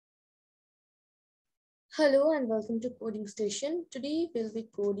Hello and welcome to Coding Station. Today we'll be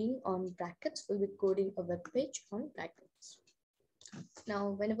coding on brackets. We'll be coding a web page on brackets.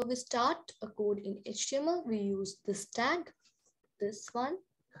 Now, whenever we start a code in HTML, we use this tag, this one,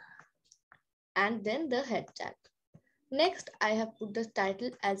 and then the head tag. Next, I have put the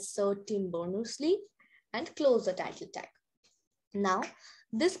title as Sir Tim Berners-Lee and close the title tag. Now,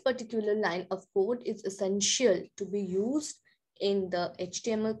 this particular line of code is essential to be used in the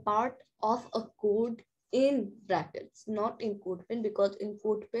HTML part of a code in brackets, not in CodePen, because in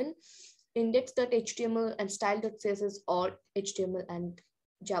CodePen, index.html and style.css or HTML and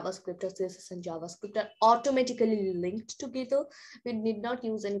JavaScript or CSS and JavaScript are automatically linked together. We need not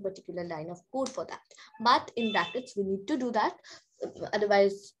use any particular line of code for that. But in brackets, we need to do that.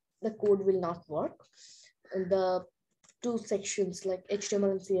 Otherwise, the code will not work. The two sections like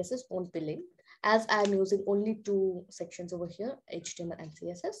HTML and CSS won't be linked, as I'm using only two sections over here, HTML and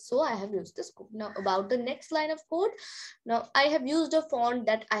CSS. So I have used this code. Now about the next line of code. Now I have used a font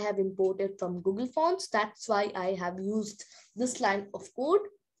that I have imported from Google Fonts. That's why I have used this line of code.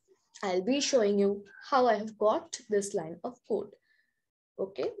 I'll be showing you how I have got this line of code.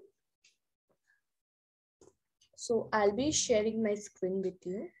 Okay. So I'll be sharing my screen with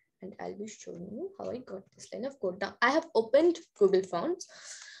you and I'll be showing you how I got this line of code. Now I have opened Google Fonts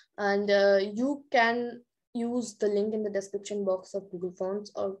and you can use the link in the description box of Google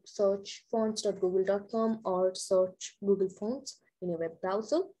Fonts or search fonts.google.com or search Google Fonts in your web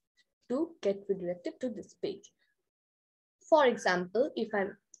browser to get redirected to this page. For example, if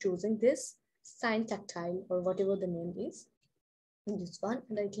I'm choosing this Sign Tactile or whatever the name is, this one,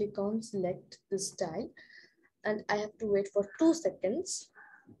 and I click on select this style and I have to wait for 2 seconds.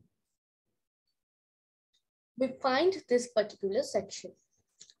 We find this particular section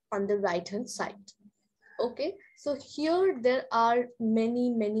on the right hand side. Okay, so here there are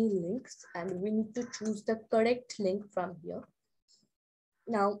many links and we need to choose the correct link from here.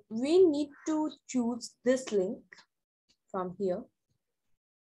 Now we need to choose this link from here,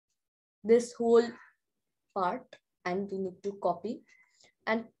 this whole part, and we need to copy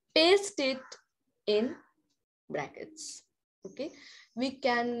and paste it in brackets. Okay, we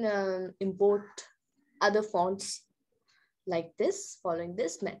can import other fonts like this following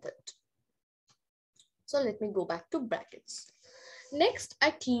this method. So let me go back to brackets. Next,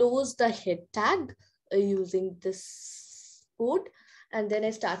 I close the head tag using this code, and then I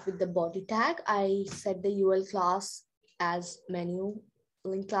start with the body tag. I set the UL class as menu,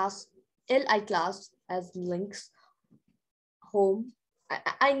 link class, LI class as links, home.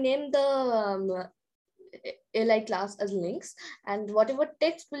 I name the LI class as links, and whatever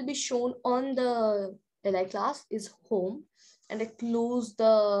text will be shown on the LI class is home, and I close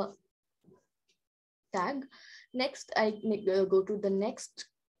the tag. Next, I go to the next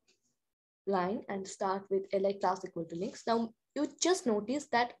line and start with LI class equal to links. Now, you just notice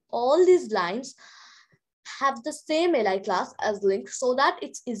that all these lines have the same LI class as links so that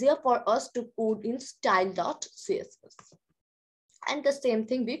it's easier for us to code in style.css. And the same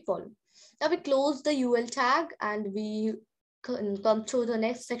thing we follow. Now we close the UL tag and we come to the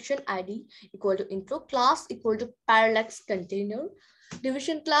next section, ID equal to intro, class equal to parallax container,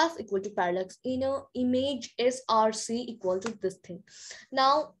 division class equal to parallax inner, image src equal to this thing.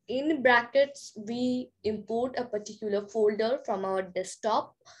 Now in brackets, we import a particular folder from our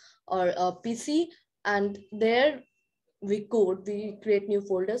desktop or a PC, and there we create new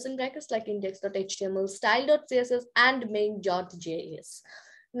folders in brackets like index.html, style.css, and main.js.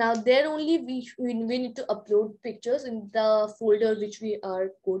 Now there only we need to upload pictures in the folder which we are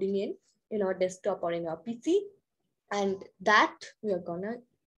coding in our desktop or in our PC, and that we are gonna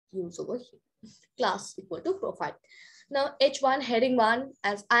use over here. Class equal to profile. Now H1 heading 1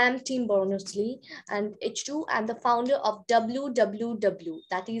 as I am Tim Berners-Lee, and H2 and the founder of www,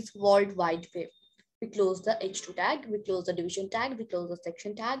 that is World Wide Web. We close the H2 tag, we close the division tag, we close the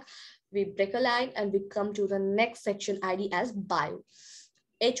section tag, we break a line, and we come to the next section ID as bio.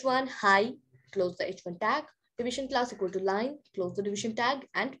 H1 hi, close the H1 tag, division class equal to line, close the division tag,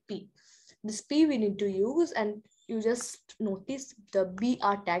 and P. This P we need to use, and you just notice the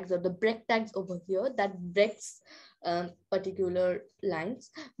BR tags or the break tags over here that breaks particular lines,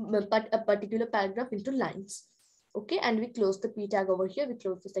 but a particular paragraph into lines. Okay, and we close the P tag over here, we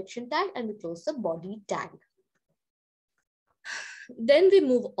close the section tag, and we close the body tag. Then we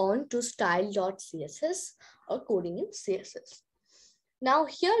move on to style.css or coding in CSS. Now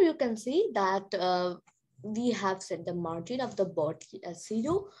here you can see that we have set the margin of the body as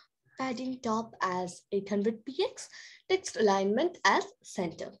 0, padding top as 800 px, text alignment as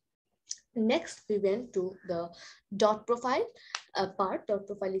center. Next, we went to the dot profile part. Dot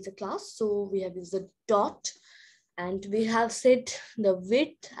profile is a class. So we have used the dot, and we have set the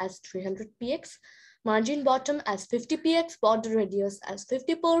width as 300 px, margin bottom as 50 px, border radius as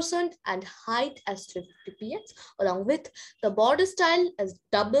 50%, and height as 50 px, along with the border style as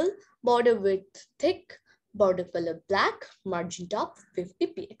double, border width thick, border color black, margin top 50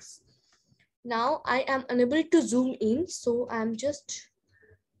 px. Now I am unable to zoom in, so I'm just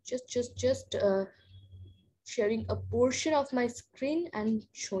sharing a portion of my screen and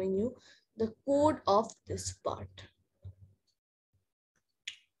showing you the code of this part.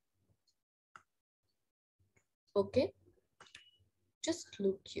 Okay, just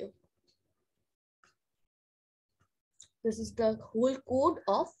look here. This is the whole code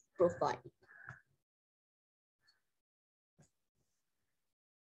of profile.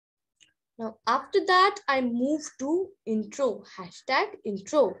 Now, after that, I move to intro, hashtag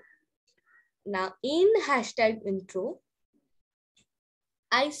intro. Now, in hashtag intro,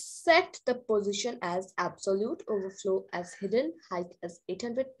 I set the position as absolute, overflow as hidden, height as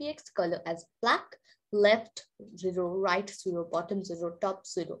 800 px, color as black, left 0, right 0, bottom 0, top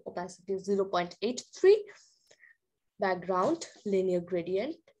 0, opacity 0.83, background linear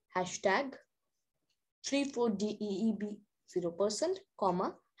gradient, hashtag 34DEEB 0%,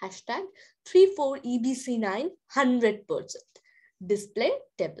 comma, hashtag 34EBC9 100%, display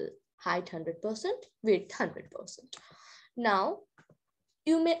table, height 100%, width 100%. Now,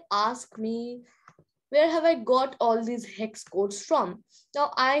 you may ask me, where have I got all these hex codes from?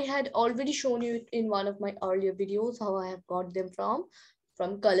 Now, I had already shown you in one of my earlier videos how I have got them from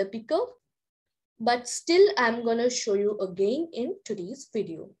Color Picker, but still I'm gonna show you again in today's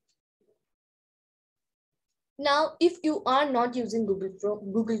video. Now, if you are not using Google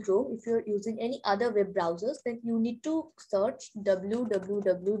Chrome, if you're using any other web browsers, then you need to search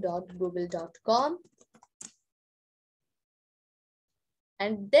www.google.com.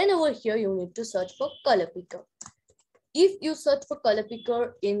 And then over here, you need to search for Color Picker. If you search for Color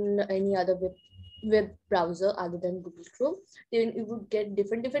Picker in any other web browser other than Google Chrome, then you would get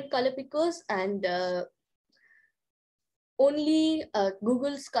different color pickers, and only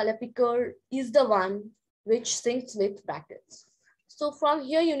Google's Color Picker is the one which syncs with brackets. So from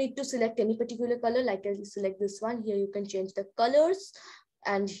here, you need to select any particular color. Like I select this one. Here you can change the colors,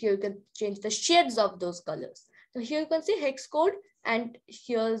 and here you can change the shades of those colors. So here you can see hex code, and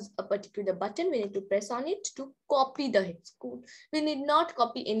here's a particular button. We need to press on it to copy the hex code. We need not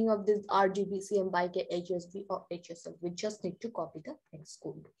copy any of this RGB, CMYK, HSB, or HSL. We just need to copy the hex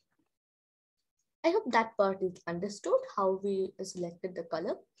code. I hope that part is understood, how we selected the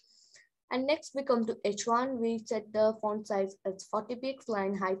color. And next we come to H1. We set the font size as 40 px,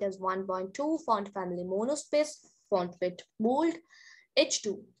 line height as 1.2, font family monospace, font width bold.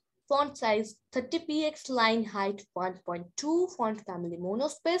 H2, font size 30 px, line height 1.2, font family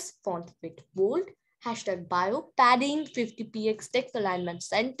monospace, font width bold. Hashtag bio, padding 50 px, text alignment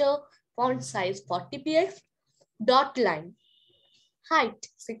center, font size 40 px, dot line. Height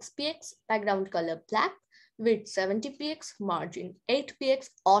 6 px, background color black, width 70 px, margin 8 px,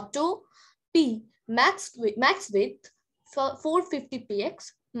 auto. P, max width 450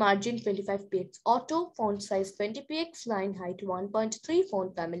 px, margin 25 px, auto, font size 20 px, line height 1.3,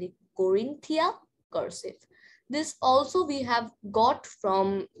 font family Corinthia, cursive. This also we have got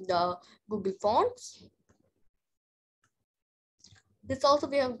from the Google Fonts. This also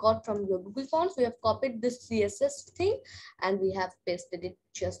we have got from your Google Fonts. We have copied this CSS thing and we have pasted it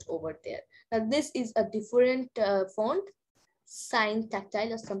just over there. Now this is a different font, Sign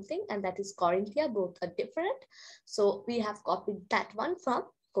Tactile or something, and that is Corinthia. Both are different. So we have copied that one from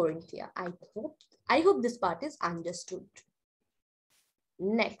Corinthia. I hope this part is understood.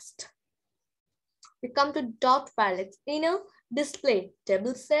 Next, we come to dot parallax inner, display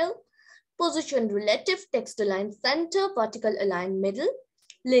table cell, position relative, text align center, vertical align middle,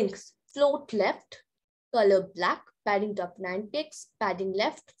 links float left, color black, padding top 9 px, padding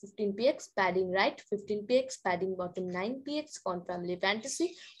left 15 px, padding right 15 px, padding bottom 9 px, font family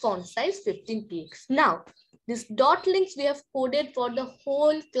fantasy, font size 15 px. Now, this dot links we have coded for the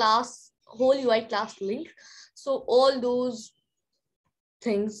whole class, whole UI class link. So all those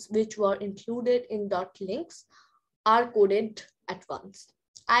things which were included in dot links are coded at once.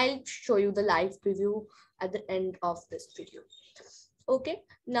 I'll show you the live preview at the end of this video. Okay,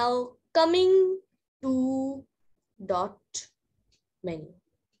 now coming to dot menu.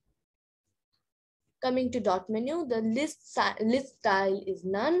 Coming to dot menu, the list style is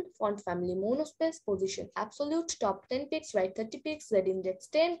none, font family monospace, position absolute, top 10 pixels, right 30 pixels, Z index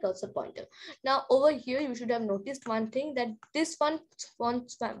 10, cursor pointer. Now over here, you should have noticed one thing, that this font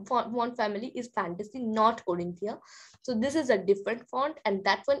family is Fantasy, not Corinthia. So this is a different font and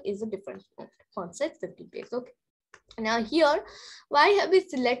that one is a different font. Font size 50 pixels. Okay. Now here, why have we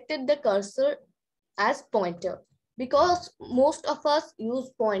selected the cursor as pointer? Because most of us use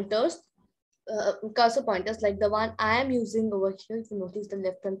pointers, cursor pointers like the one I am using over here. If you notice the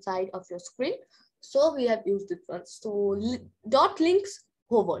left hand side of your screen, so we have used this one. So dot links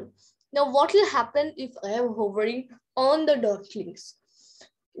hover. Now what will happen if I am hovering on the dot links?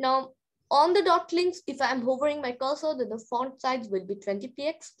 Now on the dot links, if I am hovering my cursor, then the font size will be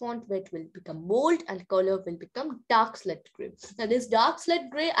 20px, font weight will become bold, and color will become dark slate gray. Now this dark slate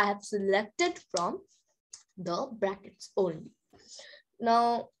gray I have selected from the brackets only.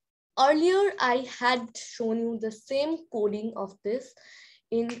 Now earlier I had shown you the same coding of this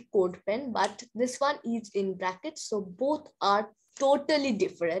in CodePen, but this one is in brackets, so both are totally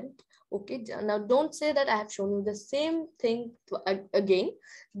different. Okay, now don't say that I have shown you the same thing again.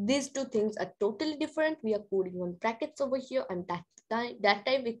 These two things are totally different. We are coding on brackets over here, and that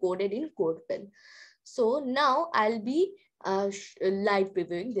time we coded in CodePen. So now I'll be live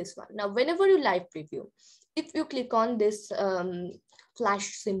previewing this one. Now whenever you live preview, if you click on this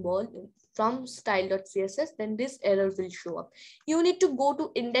flash symbol from style.css, then this error will show up. You need to go to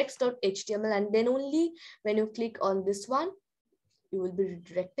index.html, and then only when you click on this one, you will be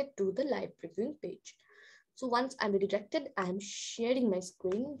redirected to the live previewing page. So once I'm redirected, I'm sharing my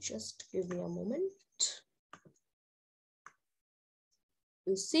screen. Just give me a moment.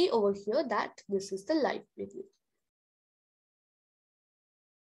 You see over here that this is the live preview.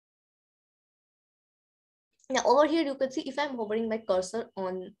 Now over here, you can see if I'm hovering my cursor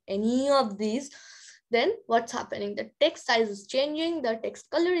on any of these, then what's happening? The text size is changing, the text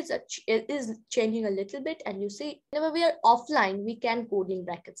color is changing a little bit, and you see whenever we are offline, we can code in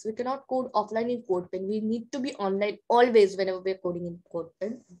brackets. We cannot code offline in CodePen. We need to be online always whenever we're coding in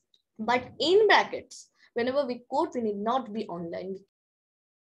CodePen. But in brackets, whenever we code, we need not be online.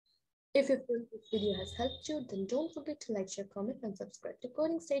 If you feel this video has helped you, then don't forget to like, share, comment, and subscribe to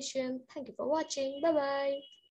Coding Station. Thank you for watching. Bye-bye.